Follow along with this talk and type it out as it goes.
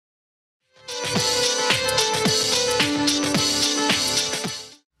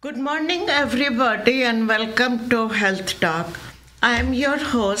Good morning, everybody, and welcome to Health Talk. I am your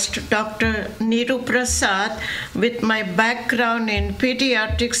host, Dr. Neeru Prasad, with my background in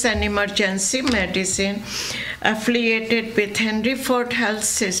pediatrics and emergency medicine, affiliated with Henry Ford Health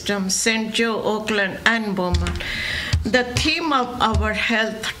System, St. Joe, Oakland, and Beaumont. The theme of our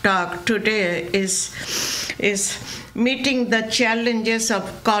health talk today is meeting the challenges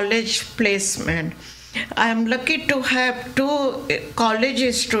of college placement. I am lucky to have two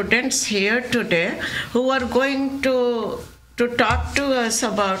college students here today who are going to talk to us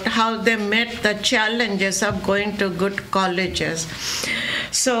about how they met the challenges of going to good colleges.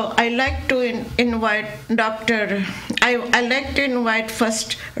 So I like to invite I like to invite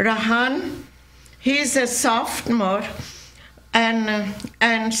first Rahan. He is a sophomore, and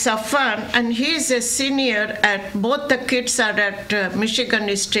Safan, and he is a senior at, both the kids are at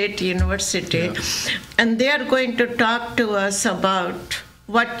Michigan State University, and they are going to talk to us about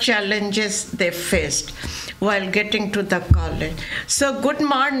what challenges they faced while getting to the college. So good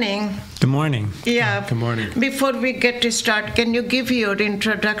morning. Good morning. Yeah. Good morning. Before we get to start, can you give your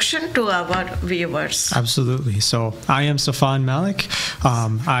introduction to our viewers? Absolutely. So I am Safan Malik.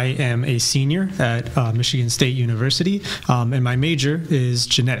 I am a senior at Michigan State University, and my major is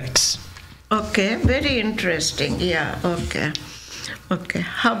genetics. Okay, very interesting. Yeah, okay. Okay,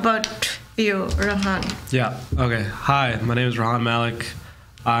 how about you, Rahan? Yeah, okay. Hi, my name is Rahan Malik.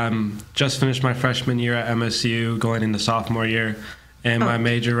 I'm just finished my freshman year at MSU, going into sophomore year, and my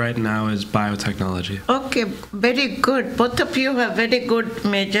major right now is biotechnology. Okay, very good. Both of you have very good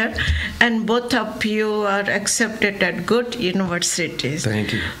major, and both of you are accepted at good universities.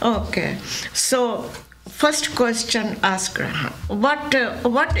 Thank you. Okay, so first question, ask Rahan.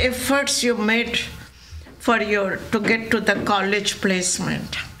 What efforts you made to get to the college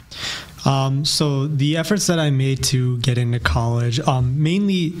placement? So the efforts that I made to get into college,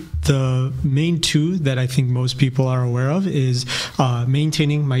 mainly the main two that I think most people are aware of is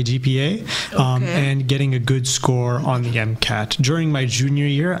maintaining my GPA and getting a good score on the MCAT. During my junior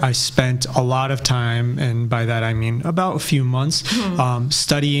year, I spent a lot of time, and by that I mean about a few months,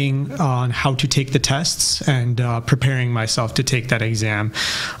 studying on how to take the tests and preparing myself to take that exam.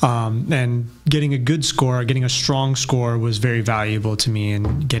 And getting a good score, getting a strong score was very valuable to me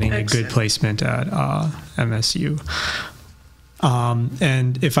in getting a good placement at MSU.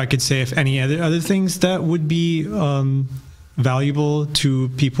 And if I could say if any other things that would be valuable to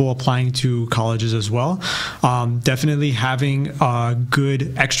people applying to colleges as well, definitely having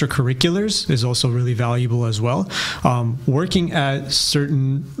good extracurriculars is also really valuable as well. Working at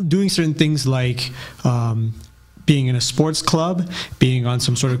doing certain things like being in a sports club, being on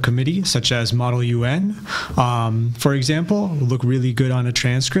some sort of committee, such as Model UN, for example, will look really good on a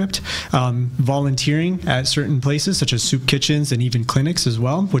transcript. Volunteering at certain places, such as soup kitchens and even clinics as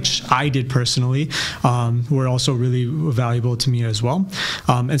well, which I did personally, were also really valuable to me as well.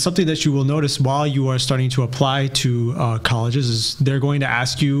 And something that you will notice while you are starting to apply to colleges is they're going to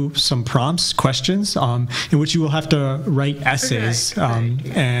ask you some prompts, questions, in which you will have to write essays.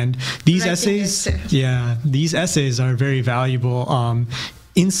 And these these essays are very valuable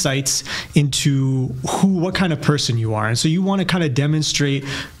insights into what kind of person you are, and so you want to kind of demonstrate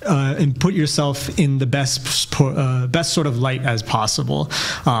and put yourself in the best sort of light as possible.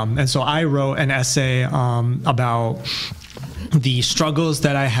 And so I wrote an essay about the struggles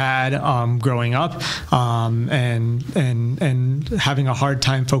that I had growing up, and having a hard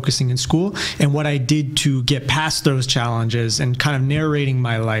time focusing in school, and what I did to get past those challenges, and kind of narrating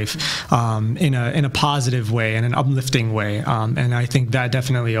my life in a positive way and an uplifting way. And I think that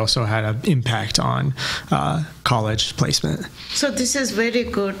definitely also had an impact on college placement. So this is very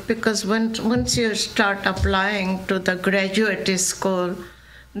good, because once you start applying to the graduate school,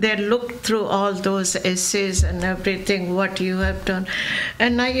 they look through all those essays and everything, what you have done.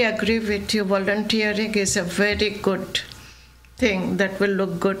 And I agree with you, volunteering is a very good thing that will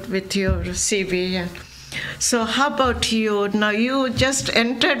look good with your CV. So how about you? Now you just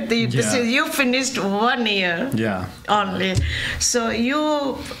entered you finished 1 year only. So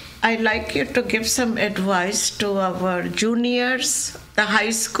I'd like you to give some advice to our juniors, the high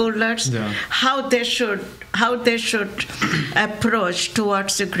schoolers, how they should approach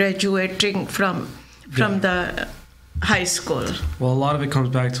towards graduating from the high school. Well, a lot of it comes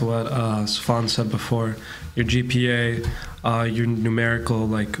back to what Safan said before. Your GPA, your numerical,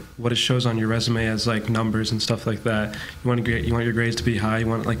 like what it shows on your resume as like numbers and stuff like that. You want your grades to be high. You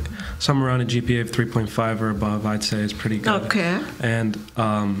want like somewhere around a GPA of 3.5 or above, I'd say is pretty good. Okay. And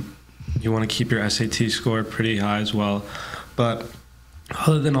you want to keep your SAT score pretty high as well. But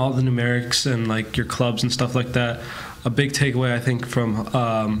other than all the numerics and like your clubs and stuff like that, a big takeaway I think from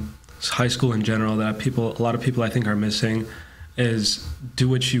high school in general that a lot of people I think are missing is do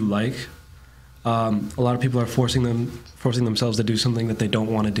what you like. A lot of people are forcing themselves to do something that they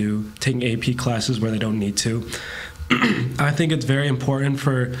don't want to do, taking AP classes where they don't need to. I think it's very important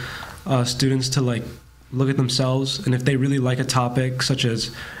for students to like look at themselves, and if they really like a topic such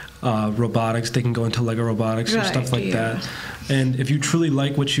as robotics, they can go into Lego robotics or stuff like that. And if you truly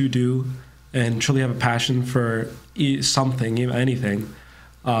like what you do and truly have a passion for something, even anything,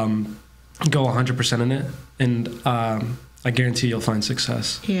 go 100% in it, and I guarantee you'll find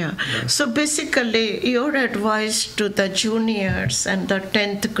success. Yeah. So basically, your advice to the juniors and the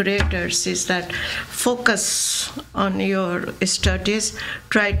 10th graders is that focus on your studies,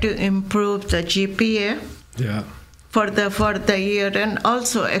 try to improve the GPA for the year, and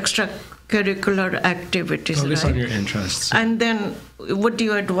also extracurricular activities. Focus on your interests. And then, would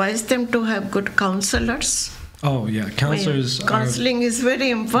you advise them to have good counselors? Oh yeah, counseling is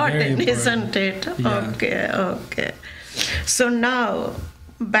very important, isn't it? Yeah. Okay. So now,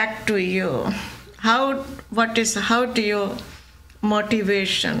 back to you. How do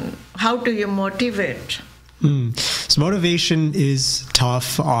you motivate? So motivation is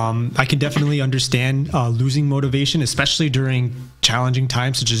tough. I can definitely understand losing motivation, especially during challenging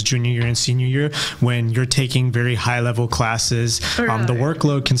times such as junior year and senior year when you're taking very high level classes. The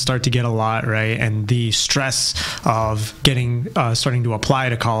workload can start to get a lot, right? And the stress of starting to apply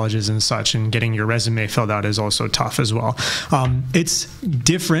to colleges and such and getting your resume filled out is also tough as well. It's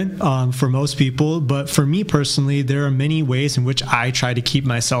different for most people, but for me personally, there are many ways in which I try to keep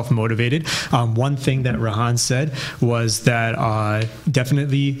myself motivated. One thing that Rahan said was that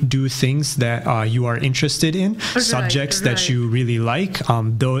definitely do things that you are interested in, subjects that you really like.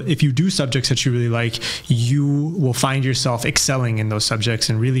 Though if you do subjects that you really like, you will find yourself excelling in those subjects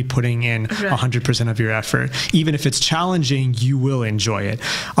and really putting in 100% of your effort. Even if it's challenging, you will enjoy it.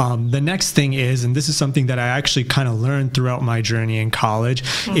 The next thing is, and this is something that I actually kind of learned throughout my journey in college,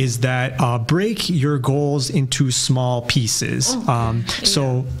 is that break your goals into small pieces.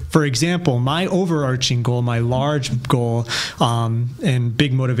 So for example, my overarching goal, my large goal and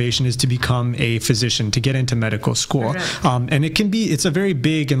big motivation is to become a physician, to get into medical school. And it's a very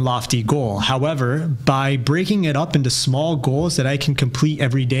big and lofty goal. However, by breaking it up into small goals that I can complete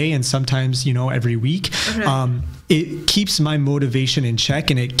every day and sometimes, every week, it keeps my motivation in check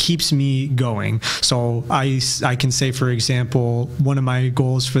and it keeps me going. So I can say, for example, one of my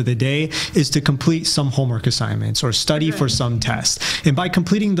goals for the day is to complete some homework assignments or study for some test. And by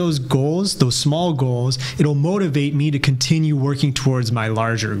completing those goals, those small goals, it'll motivate me to continue working towards my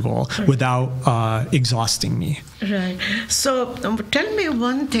larger goal without exhausting me. Right. So tell me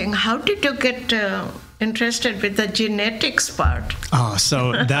one thing, how did you get interested with the genetics part?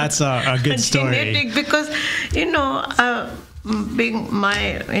 So that's a good story. Genetic, because being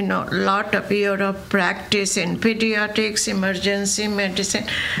my lot of year of practice in pediatrics, emergency medicine,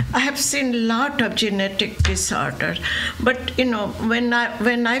 I have seen a lot of genetic disorders. But when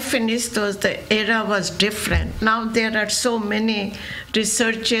I finished those, the era was different. Now there are so many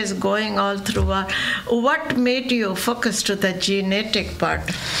researches going all throughout. What made you focus to the genetic part?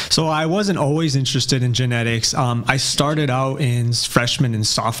 So I wasn't always interested in genetics. I started out in freshman and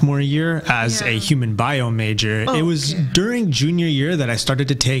sophomore year as a human bio major. It was during junior year that I started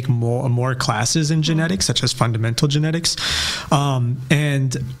to take more classes in genetics, such as fundamental genetics.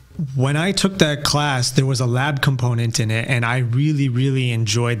 And when I took that class, there was a lab component in it, and I really, really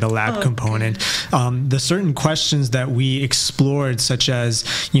enjoyed the lab component. The certain questions that we explored, such as,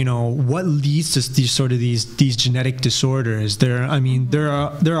 what leads to these genetic disorders. They're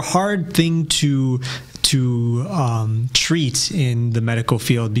a hard thing to treat in the medical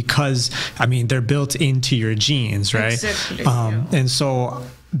field because, they're built into your genes, right? Exactly. And so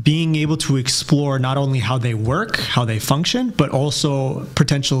being able to explore not only how they work, how they function, but also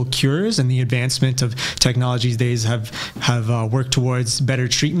potential cures and the advancement of technologies these have worked towards better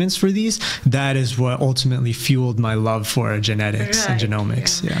treatments for these. That is what ultimately fueled my love for genetics and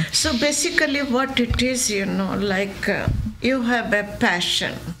genomics. Yeah. So basically what it is, you have a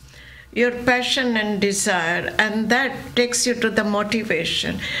passion. Your passion and desire, and that takes you to the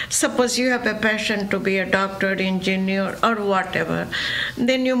motivation. Suppose you have a passion to be a doctor, engineer, or whatever,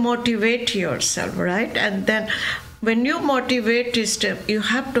 then you motivate yourself, right? And then when you motivate yourself, you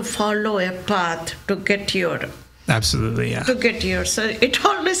have to follow a path to get your Absolutely, yeah. To get yours. So it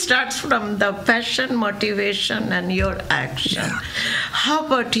only starts from the passion, motivation, and your action. Yeah. How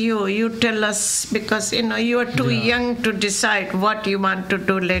about you? You tell us, because you are too young to decide what you want to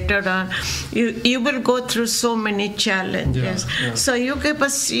do later on. You will go through so many challenges. Yeah. So you give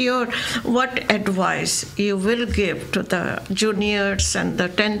us what advice you will give to the juniors and the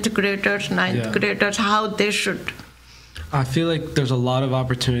 10th graders, 9th graders, how they should. I feel like there's a lot of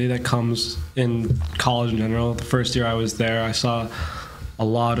opportunity that comes in college in general. The first year I was there, I saw a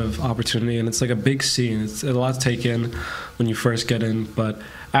lot of opportunity, and it's like a big scene. It's a lot to take in when you first get in. But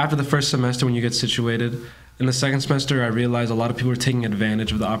after the first semester, when you get situated, in the second semester, I realized a lot of people were taking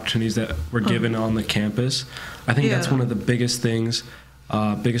advantage of the opportunities that were given on the campus. I think that's one of the biggest things,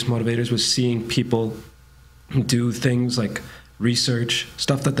 biggest motivators, was seeing people do things like research,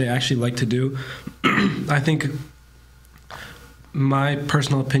 stuff that they actually like to do. I think my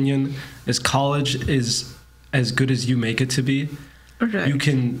personal opinion is college is as good as you make it to be. Right. You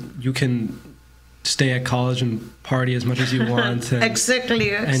can stay at college and party as much as you want and,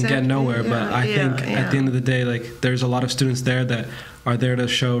 exactly. and get nowhere. But I think at the end of the day, like, there's a lot of students there that are there to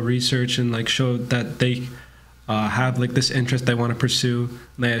show research and like show that they have like this interest they want to pursue.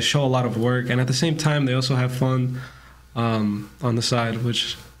 They show a lot of work, and at the same time they also have fun on the side,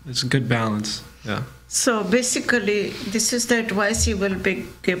 which is a good balance. Yeah. So basically, this is the advice you will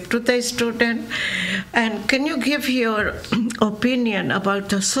give to the student. And can you give your opinion about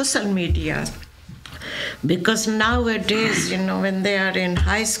the social media? Because nowadays, when they are in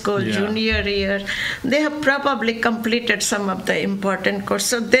high school, junior year, they have probably completed some of the important courses.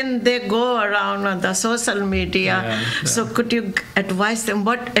 So then they go around on the social media. Yeah. So could you advise them?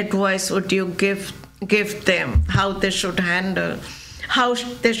 What advice would you give them? How they should handle? How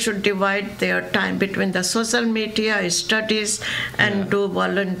they should divide their time between the social media, studies, and do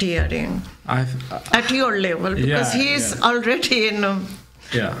volunteering at your level? Because he is already in.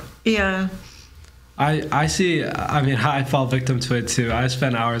 Yeah. I see. I mean, I fall victim to it too. I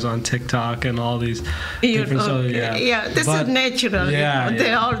spend hours on TikTok and all these different social. Yeah, this is natural.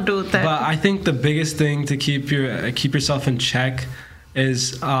 They all do that. But I think the biggest thing to keep yourself in check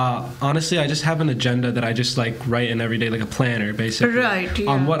is honestly, I just have an agenda that I just like write in every day, like a planner, basically,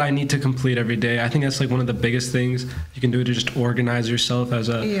 on what I need to complete every day. I think that's like one of the biggest things you can do to just organize yourself as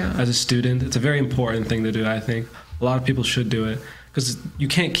a student. It's a very important thing to do. I think a lot of people should do it, because you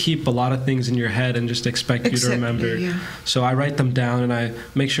can't keep a lot of things in your head and just expect you to remember. So I write them down and I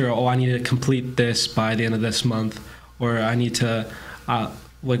make sure, I need to complete this by the end of this month, or I need to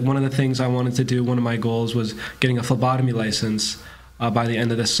like, one of the things I wanted to do, one of my goals was getting a phlebotomy license by the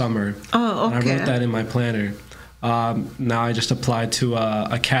end of this summer. Oh, okay. And I wrote that in my planner. Now I just applied to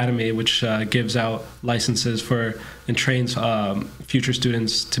Academy, which gives out licenses and trains future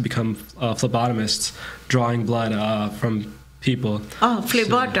students to become phlebotomists, drawing blood from people. Oh,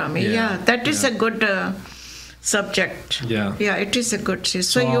 phlebotomy, that is a good subject. Yeah, it is a good.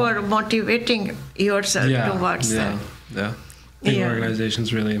 So you are motivating yourself towards that. Yeah, I think organization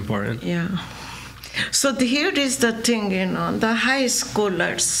is really important. Yeah. So here is the thing, the high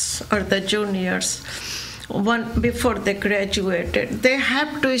schoolers or the juniors, before they graduated, they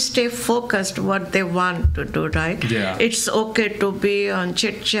have to stay focused what they want to do, right? Yeah. It's okay to be on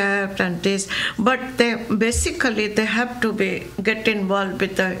chit chat and this, but they have to get involved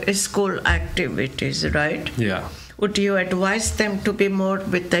with the school activities, right? Yeah. Would you advise them to be more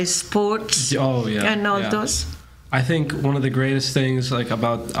with the sports? Oh, yeah. And all those? I think one of the greatest things like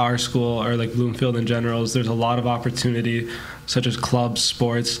about our school, or like Bloomfield in general, is there's a lot of opportunity, such as clubs,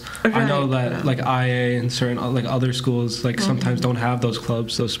 sports. Right. I know that like IA and certain like other schools like sometimes don't have those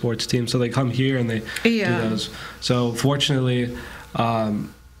clubs, those sports teams, so they come here and they do those. So fortunately,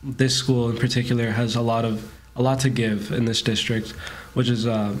 this school in particular has a lot to give in this district, which is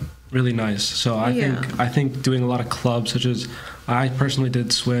really nice. So I think doing a lot of clubs, such as I personally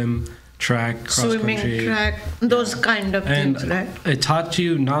did swim, track, cross swimming, country, track, those kind of things, right? It taught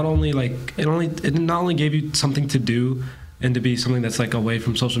you not only it not only gave you something to do and to be something that's like away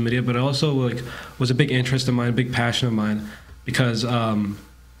from social media, but it also like was a big interest of mine, a big passion of mine, because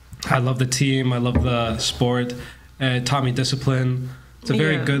I love the team, I love the sport, and it taught me discipline. It's a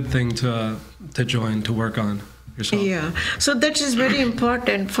very good thing to join, to work on yourself. Yeah, so that is very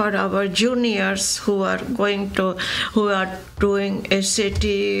important for our juniors who are doing SAT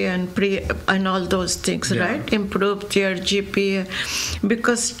and and all those things, right? Improve their GPA,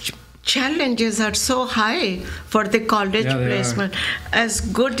 because challenges are so high for the college placement. As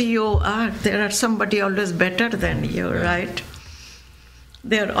good you are, there are somebody always better than you, right?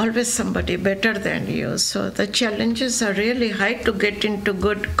 There are always somebody better than you. So the challenges are really high to get into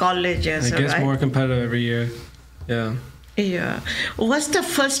good colleges. It gets more competitive every year. Yeah. Yeah. Was the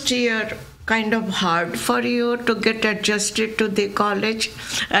first year kind of hard for you to get adjusted to the college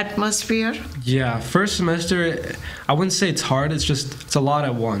atmosphere? Yeah, first semester, I wouldn't say it's hard. It's a lot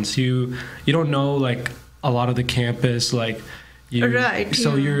at once. You don't know like a lot of the campus, like Right.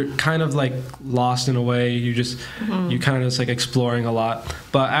 So yeah. you're kind of like lost in a way. You kind of just like exploring a lot.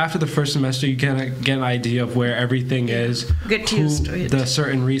 But after the first semester, you kind of get an idea of where everything is. Get used to it. The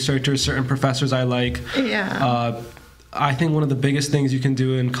certain researchers, certain professors I like. Yeah. I think one of the biggest things you can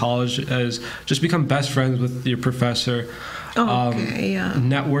do in college is just become best friends with your professor. Okay, yeah.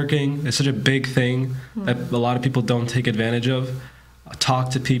 Networking is such a big thing that a lot of people don't take advantage of.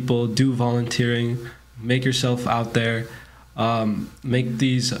 Talk to people, do volunteering, make yourself out there. Make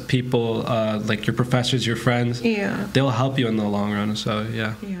these people like your professors, your friends. Yeah. They'll help you in the long run. So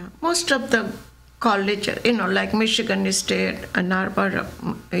yeah. Yeah. Most of the college, like Michigan State, Ann Arbor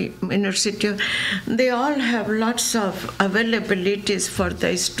University, they all have lots of availabilities for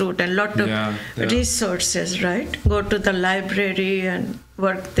the student, lot of resources, right? Go to the library and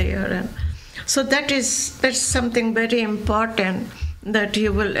work there, and so that's something very important that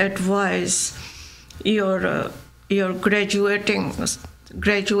you will advise your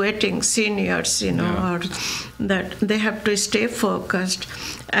graduating seniors, or that they have to stay focused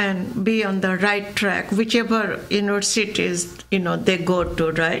and be on the right track, whichever universities, they go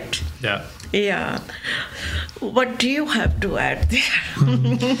to, right? Yeah. Yeah. What do you have to add there?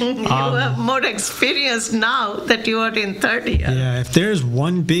 You have more experience now that you are in third year. Yeah, if there's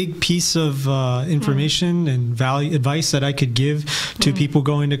one big piece of information and advice that I could give to people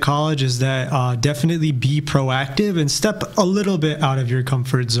going to college is that definitely be proactive and step a little bit out of your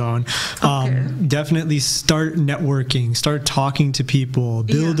comfort zone. Definitely start networking, start talking to people,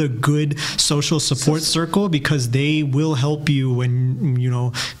 build a good social support circle, because they will help you when,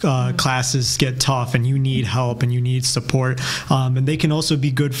 classes get tough and you need help and you need support. And they can also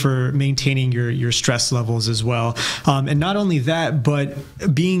be good for maintaining your stress levels as well. And not only that, but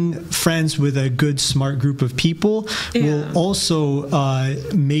being friends with a good, smart group of people will also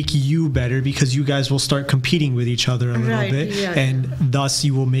make you better, because you guys will start competing with each other a little bit. Yeah. And thus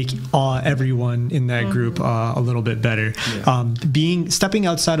you will make everyone in that group a little bit better. Yeah. Stepping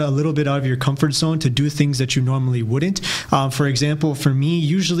outside a little bit out of your comfort zone to do things that you normally wouldn't. For example, for me,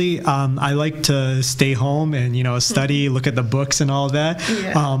 usually I like to stay home and study, look at the books and all that.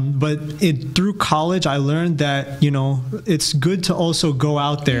 Yeah. But through college, I learned that it's good to also go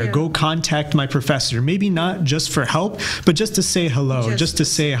out there, go contact my professor. Maybe not just for help, but just to say hello, just to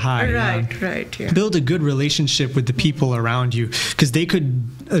say hi. Right. Yeah. Build a good relationship with the people around you, because they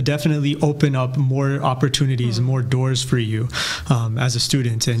could definitely open up more opportunities, more doors for you as a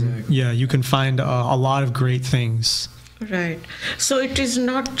student. And you can find a lot of great things. Right. So it is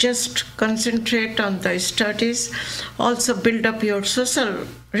not just concentrate on the studies, also build up your social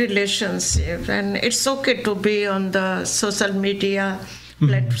relationships. And it's okay to be on the social media,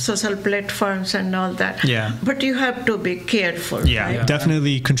 social platforms and all that. Yeah. But you have to be careful. Yeah, right?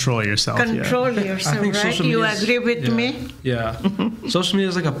 Definitely control yourself. Control yourself, right? You agree with me? Yeah. Social media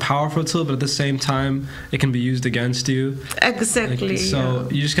is like a powerful tool, but at the same time, it can be used against you. Exactly. So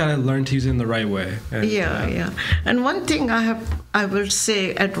you just got to learn to use it in the right way. And, And one thing I will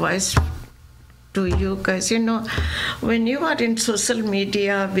say, advice to you guys, when you are in social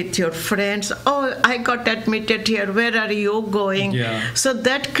media with your friends, I got admitted here, where are you going? Yeah. So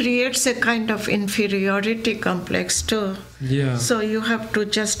that creates a kind of inferiority complex too. Yeah. So you have to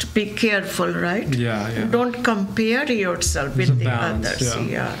just be careful, right? Yeah. Don't compare yourself with the others.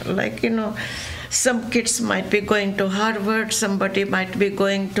 Like, some kids might be going to Harvard, somebody might be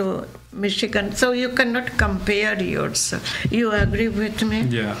going to Michigan, so you cannot compare yourself. You agree with me?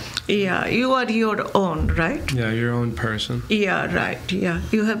 Yeah. Yeah, you are your own, right? Yeah, your own person. Yeah, right. Yeah,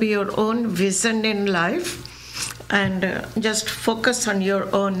 you have your own vision in life, and just focus on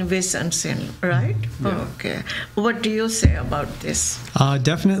your own visions right? Yeah. Okay. What do you say about this?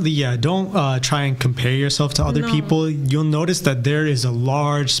 Definitely, don't try and compare yourself to other people. You'll notice that there is a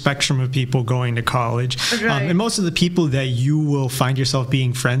large spectrum of people going to college. Right. And most of the people that you will find yourself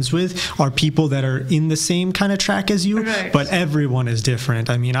being friends with are people that are in the same kind of track as you, but everyone is different.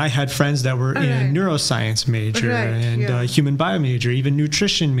 I mean, I had friends that were in a neuroscience major and human bio major, even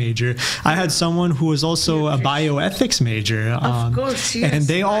nutrition major. I had someone who was also a bioethics major. Of course, yes. And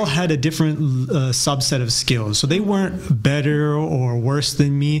they all had a different subset of skills. So they weren't better or worse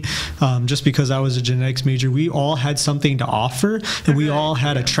than me just because I was a genetics major. We all had something to offer, and we all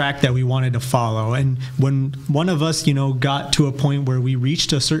had a track that we wanted to follow. And when one of us, got to a point where we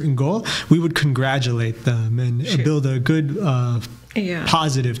reached a certain goal, we would congratulate them and build a good,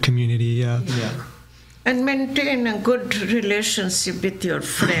 positive community. And maintain a good relationship with your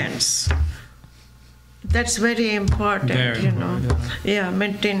friends. That's very important, Very you know. important, Yeah,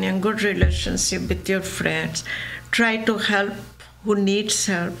 maintain a good relationship with your friends. Try to help who needs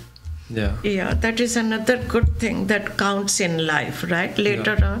help. Yeah. Yeah, that is another good thing that counts in life, right?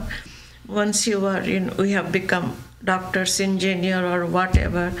 Later on, once you are we have become doctors, engineer, or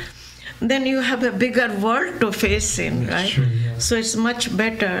whatever, then you have a bigger world to face in, That's right? true, yeah. So it's much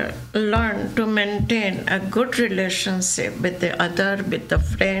better learn to maintain a good relationship with the other, with the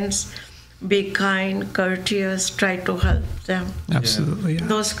friends. Be kind, courteous, try to help them. Absolutely. Yeah.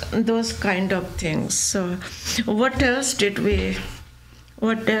 Those kind of things. So, what else did we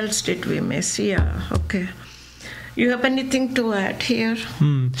miss? Yeah, okay. You have anything to add here?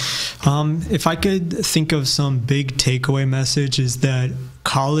 If I could think of some big takeaway message, is that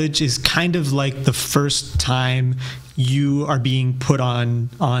college is kind of like the first time you are being put on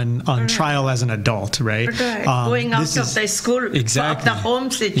trial as an adult, right? Right. Going out of the school, exactly. of the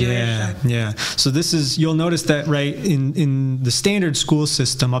home situation. Yeah. So you'll notice that, right, in the standard school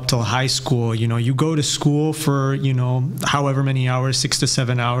system up till high school, you go to school for, however many hours, 6 to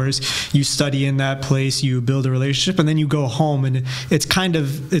 7 hours, you study in that place, you build a relationship, and then you go home, and it's kind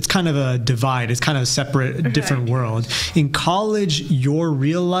of a divide. It's kind of a separate, different world. In college, your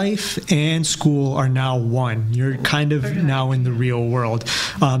real life and school are now one. You're kind of now in the real world.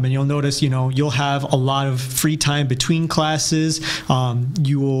 And you'll notice, you'll have a lot of free time between classes.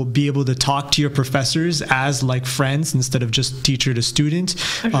 You will be able to talk to your professors as like friends instead of just teacher to student.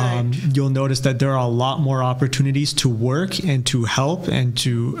 You'll notice that there are a lot more opportunities to work and to help and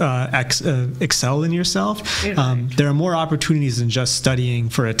to excel in yourself. There are more opportunities than just studying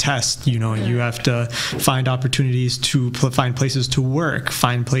for a test. You have to find opportunities to find places to work,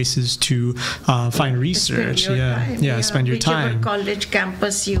 find places to find research. Spend your time. Whichever college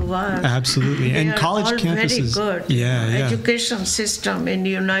campus you are. Absolutely. And college campuses. Very good. Education system in the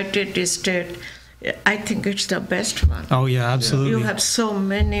United States, I think it's the best one. Oh, yeah, absolutely. You have so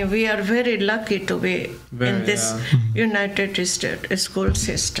many. We are very lucky to be in this United States school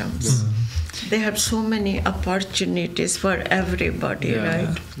systems. They have so many opportunities for everybody,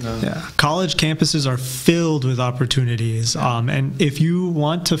 right? Yeah. College campuses are filled with opportunities, and if you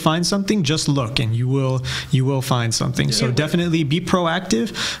want to find something, just look, and you will find something. So definitely be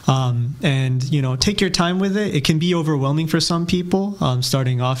proactive, and take your time with it. It can be overwhelming for some people,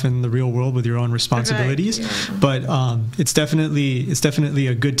 starting off in the real world with your own responsibilities, but it's definitely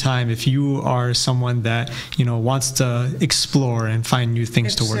a good time if you are someone that wants to explore and find new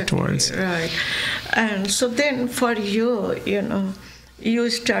things to work towards. Right. And so then for you, you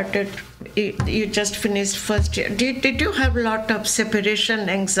started, you just finished first year. Did you have a lot of separation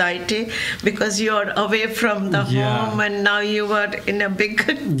anxiety because you are away from the home and now you are in a big...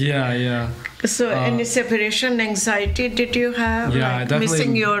 So any separation anxiety did you have? Yeah, I definitely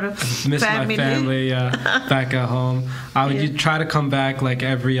missing your miss family? my family back at home. I would try to come back like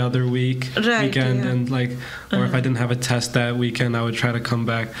every other weekend, and or if I didn't have a test that weekend, I would try to come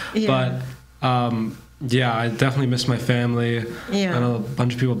back. But I definitely miss my family. I know a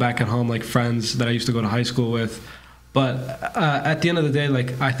bunch of people back at home, like friends that I used to go to high school with. But at the end of the day,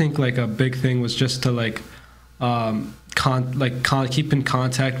 I think a big thing was just to keep in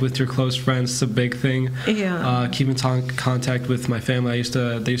contact with your close friends. It's a big thing. Keep in contact with my family.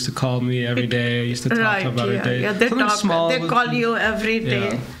 They used to call me every day. I used to talk about our day. They call you every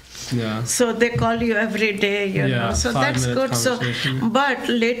day. So they call you every day, So that's good. So, but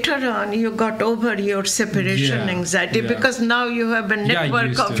later on, you got over your separation anxiety because now you have a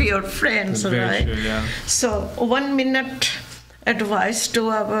network of your friends, right? True, So 1 minute advice to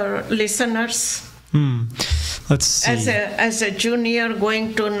our listeners. Let's see. As a junior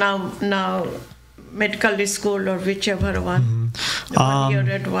going to now medical school or whichever one. Your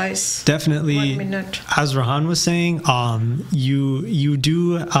advice. Definitely. 1 minute. As Rahan was saying, you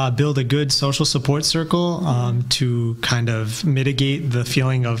do build a good social support circle to kind of mitigate the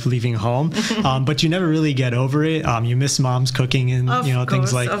feeling of leaving home, but you never really get over it. You miss mom's cooking and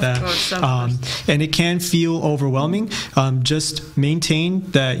things like that. And it can feel overwhelming. Just maintain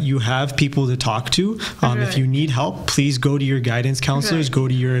that you have people to talk to. If you need help, please go to your guidance counselors, go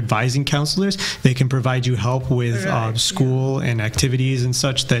to your advising counselors. They can provide you help with school and activities and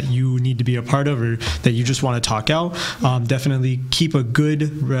such that you need to be a part of or that you just want to talk out. Definitely keep a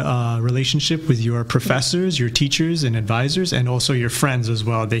good relationship with your professors, your teachers and advisors, and also your friends as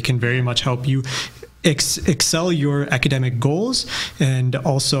well. They can very much help you excel your academic goals and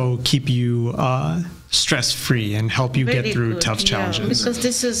also keep you stress-free and help you Very get through good, tough challenges. Because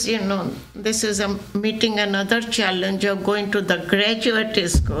this is meeting another challenge of going to the graduate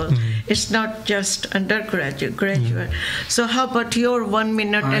school. It's not just undergraduate, graduate. So how about your 1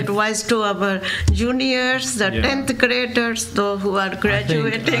 minute advice to our juniors, the 10th graders, those who are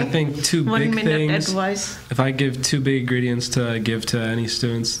graduating? I think two 1 big minute things. advice. If I give two big ingredients to give to any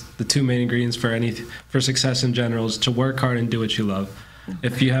students, the two main ingredients for success in general is to work hard and do what you love.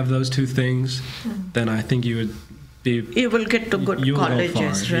 If you have those two things, then I think you would be. You will get to good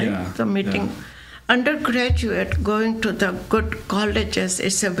colleges, right? Yeah, The meeting. Undergraduate going to the good colleges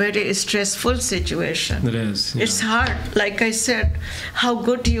is a very stressful situation. It is. Yeah. It's hard. Like I said, how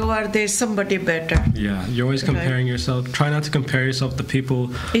good you are, there's somebody better. Yeah, you're always comparing yourself. Try not to compare yourself to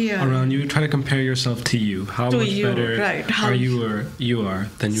people around you. Try to compare yourself to you. How much better are you are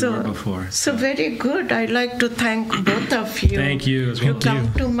than you were before. So very good. I'd like to thank both of you. Thank you as well. You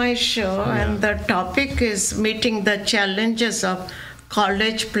come to my show, and the topic is meeting the challenges of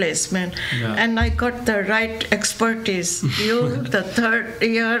college placement, and I got the right expertise. You the third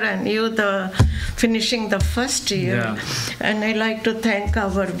year, and you the finishing the first year. And I like to thank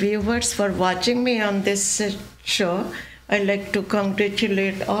our viewers for watching me on this show. I like to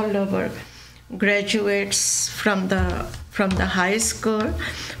congratulate all our graduates from the high school.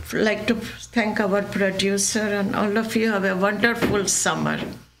 Like to thank our producer, and all of you have a wonderful summer.